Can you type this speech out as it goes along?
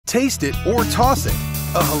Taste It or Toss It,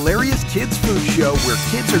 a hilarious kids food show where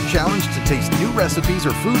kids are challenged to taste new recipes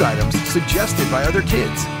or food items suggested by other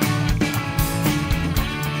kids.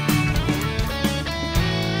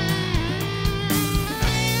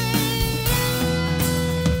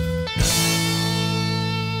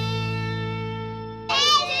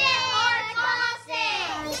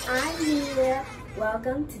 I'm NIa.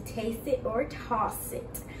 Welcome to Taste It or Toss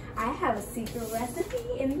It. I have a secret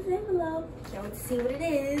recipe in this envelope. Can't wait to see what it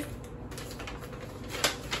is.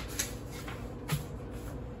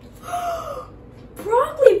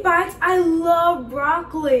 Broccoli bites! I love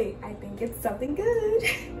broccoli. I think it's something good.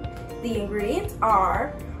 The ingredients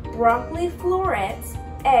are broccoli florets,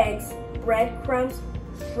 eggs, breadcrumbs,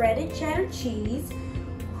 shredded cheddar cheese,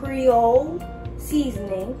 Creole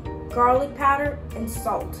seasoning, garlic powder, and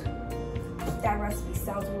salt. That recipe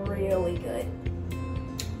sounds really good.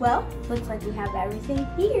 Well, looks like we have everything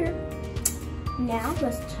here. Now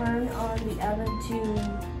let's turn on the oven to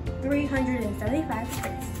 375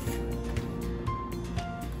 degrees.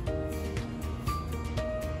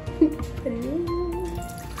 Put it in.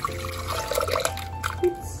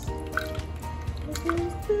 Oops.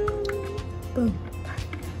 Boom.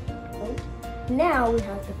 Now we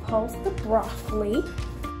have to pulse the broccoli.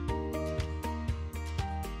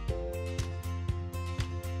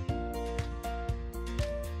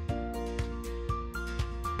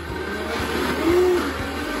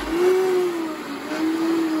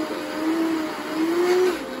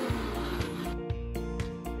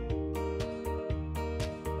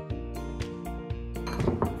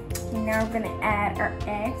 Now we're gonna add our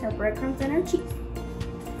eggs, our breadcrumbs, and our cheese.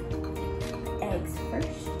 Eggs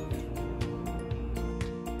first.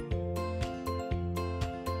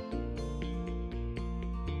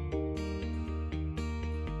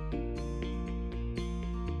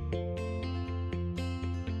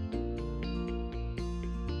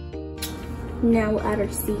 Now we'll add our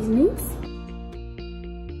seasonings.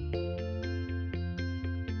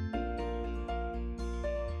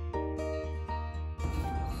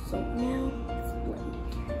 So now let's blend.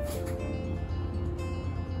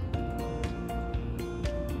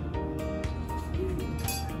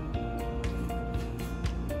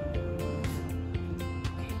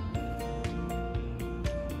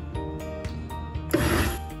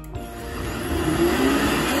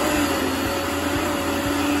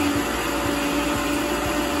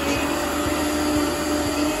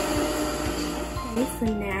 Okay, so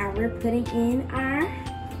now we're putting in our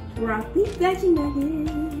broccoli veggie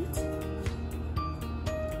nuggets.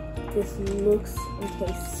 This looks and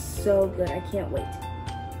tastes so good. I can't wait.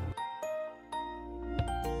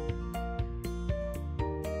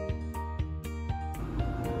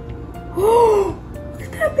 Oh, look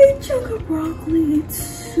at that big chunk of broccoli. It's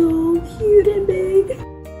so cute and big.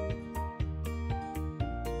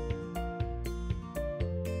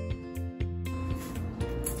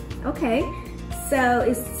 Okay, so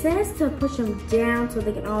it says to push them down so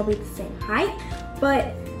they can all be the same height,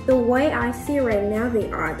 but the way I see it right now, they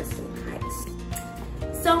are the same height.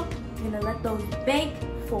 So I'm gonna let those bake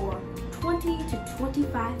for 20 to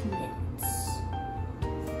 25 minutes.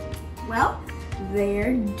 Well,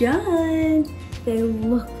 they're done. They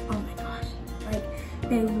look, oh my gosh, like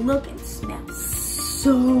they look and smell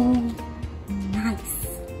so nice.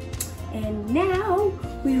 And now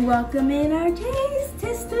we welcome in our taste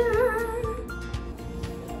tester.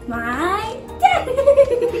 My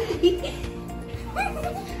daddy.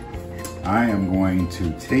 I am going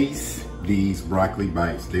to taste these broccoli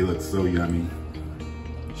bites. They look so yummy.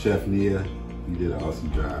 Chef NIa, you did an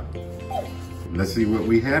awesome job. Let's see what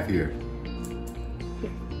we have here.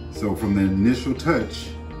 So from the initial touch,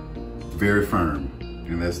 very firm.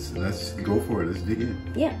 And let's go for it. Let's dig in.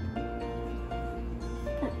 Yeah.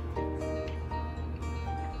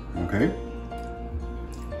 Okay.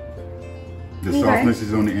 The softness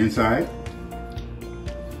is on the inside.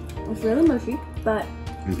 It's really mushy, but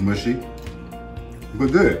it's mushy,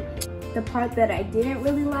 but good. The part that I didn't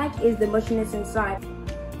really like is the mushiness inside.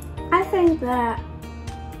 I think that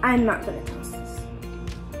I'm not gonna toss this.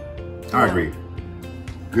 I agree.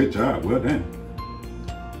 Good job, well done.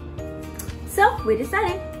 So we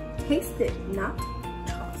decided, taste it, not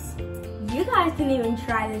toss. You guys can even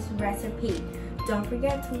try this recipe. Don't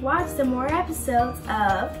forget to watch some more episodes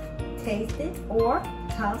of Taste It or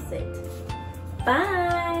Toss It.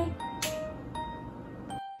 Bye.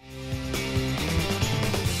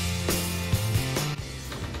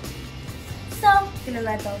 So, gonna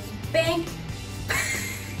let those bake.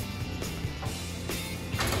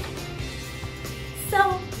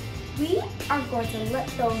 So, we are going to let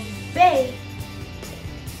those bake.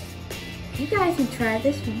 You guys can try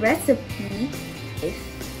this recipe.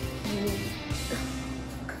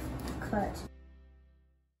 Cut.